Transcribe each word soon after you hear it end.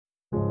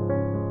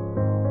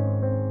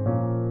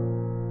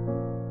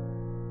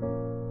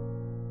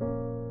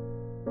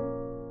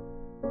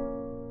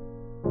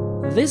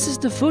This is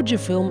the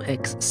Fujifilm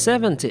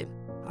X70.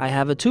 I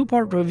have a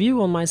two-part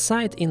review on my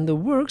site in the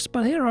works,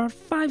 but here are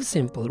 5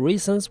 simple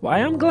reasons why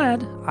I'm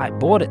glad I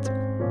bought it.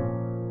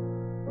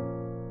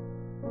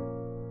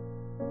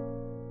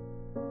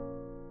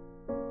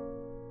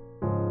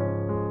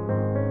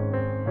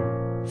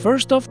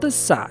 First off, the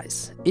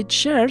size. It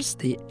shares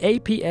the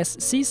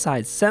APS-C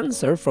size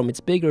sensor from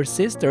its bigger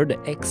sister, the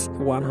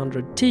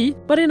X100T,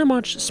 but in a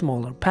much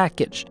smaller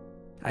package.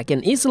 I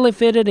can easily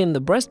fit it in the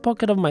breast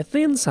pocket of my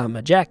thin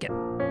summer jacket.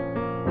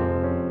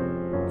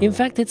 In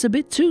fact, it's a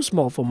bit too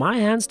small for my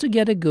hands to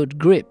get a good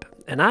grip,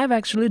 and I've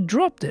actually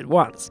dropped it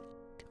once.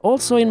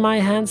 Also in my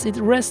hands it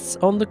rests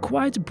on the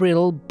quite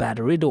brittle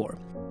battery door.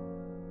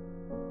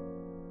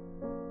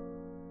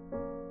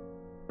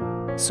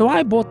 So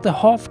I bought the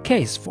half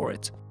case for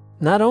it.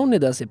 Not only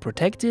does it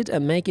protect it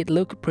and make it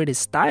look pretty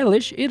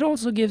stylish, it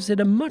also gives it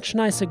a much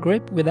nicer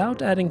grip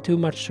without adding too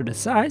much to the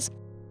size.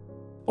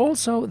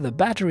 Also, the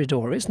battery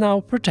door is now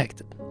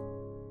protected.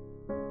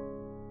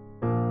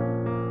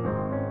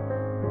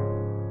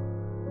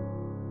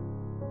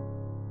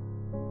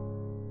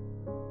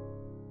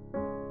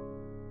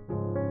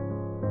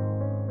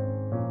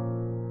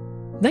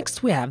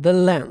 Next we have the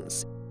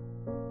lens.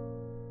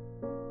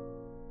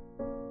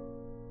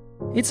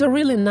 It's a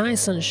really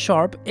nice and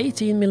sharp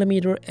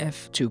 18mm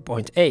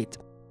f2.8.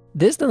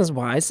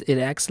 Distance-wise, it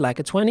acts like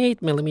a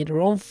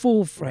 28mm on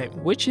full frame,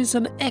 which is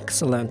an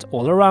excellent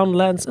all-around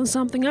lens and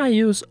something I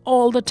use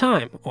all the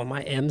time on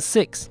my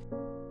M6.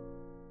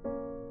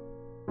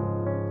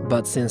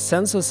 But since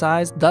sensor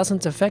size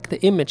doesn't affect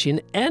the image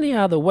in any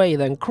other way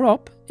than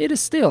crop, it is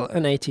still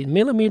an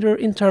 18mm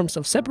in terms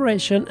of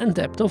separation and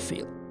depth of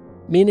field,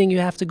 meaning you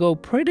have to go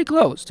pretty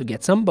close to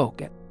get some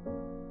bokeh.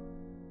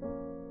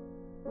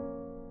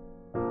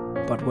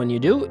 But when you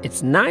do,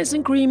 it's nice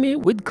and creamy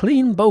with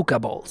clean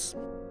bokeh balls.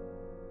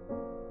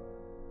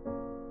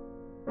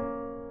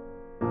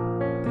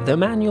 The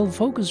manual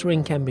focus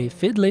ring can be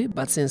fiddly,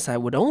 but since I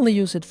would only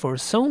use it for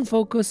zone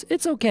focus,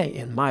 it's okay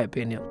in my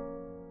opinion.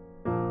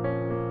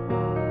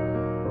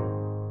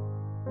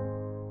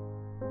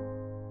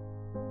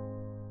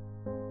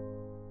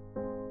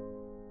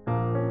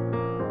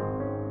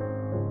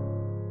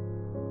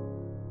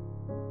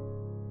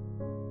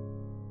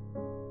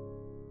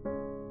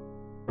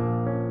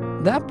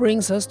 That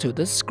brings us to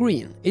the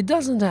screen. It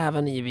doesn't have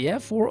an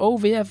EVF or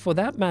OVF for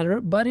that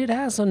matter, but it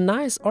has a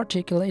nice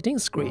articulating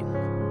screen.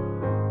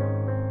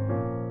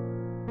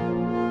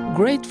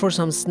 Great for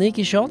some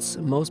sneaky shots.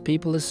 Most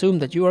people assume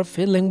that you are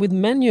fiddling with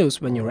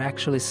menus when you're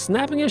actually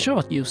snapping a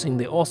shot using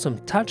the awesome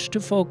touch to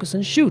focus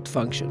and shoot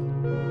function.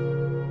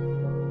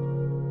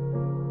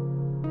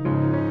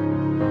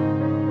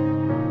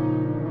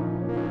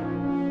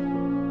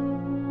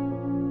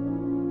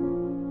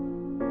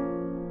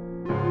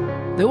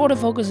 The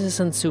autofocus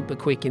isn't super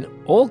quick in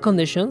all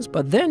conditions,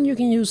 but then you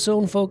can use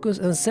zone focus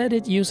and set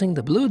it using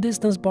the blue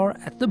distance bar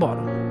at the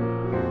bottom.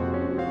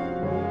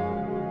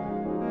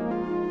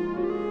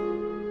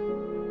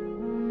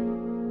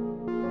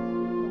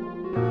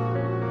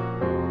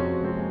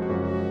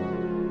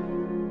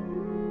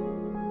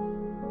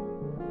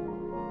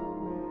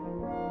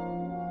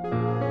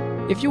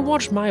 If you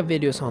watch my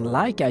videos on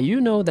Leica,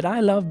 you know that I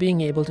love being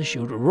able to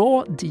shoot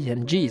raw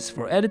DNGs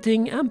for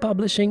editing and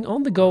publishing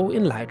on the go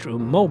in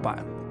Lightroom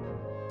Mobile.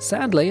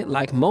 Sadly,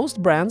 like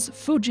most brands,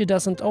 Fuji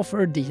doesn't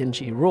offer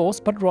DNG RAWs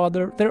but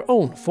rather their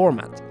own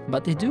format,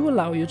 but they do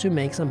allow you to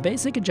make some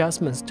basic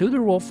adjustments to the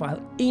RAW file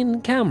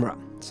in camera,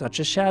 such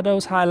as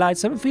shadows,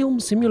 highlights and film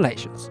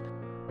simulations.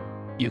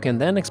 You can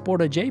then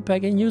export a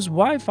JPEG and use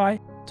Wi-Fi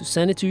to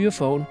send it to your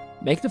phone,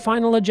 make the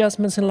final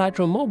adjustments in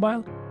Lightroom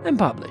Mobile and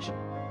publish.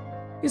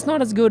 It's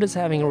not as good as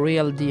having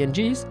real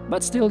DNGs,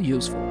 but still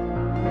useful.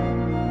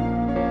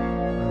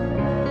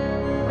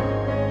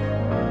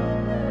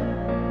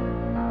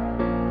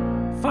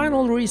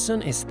 Final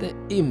reason is the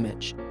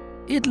image.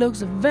 It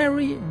looks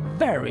very,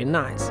 very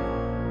nice.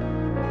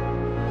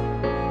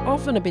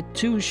 Often a bit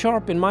too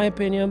sharp in my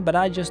opinion, but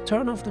I just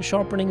turn off the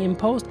sharpening in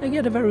post and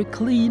get a very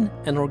clean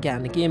and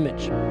organic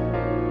image.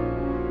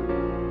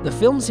 The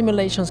film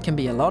simulations can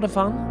be a lot of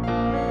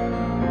fun.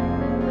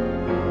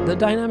 The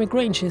dynamic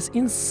range is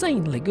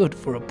insanely good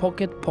for a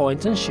pocket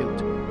point and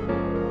shoot.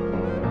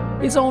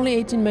 It's only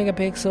 18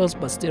 megapixels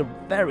but still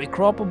very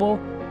croppable,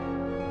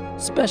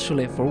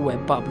 especially for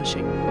web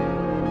publishing.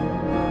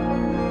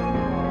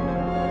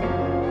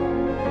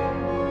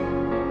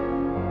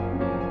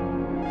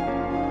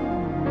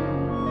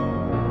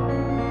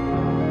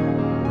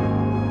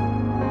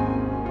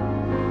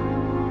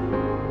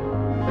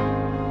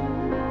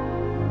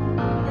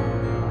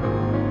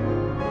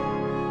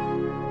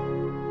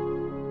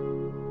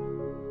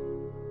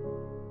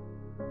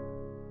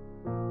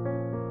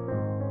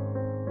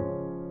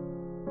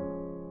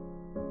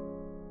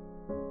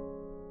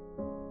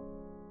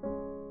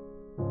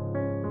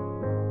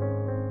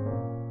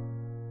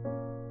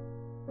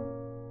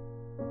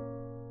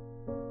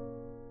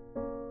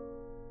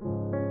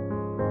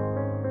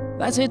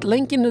 That's it,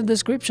 link in the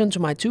description to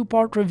my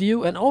two-part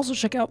review, and also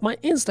check out my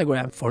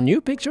Instagram for new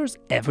pictures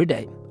every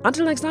day.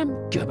 Until next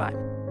time,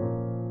 goodbye.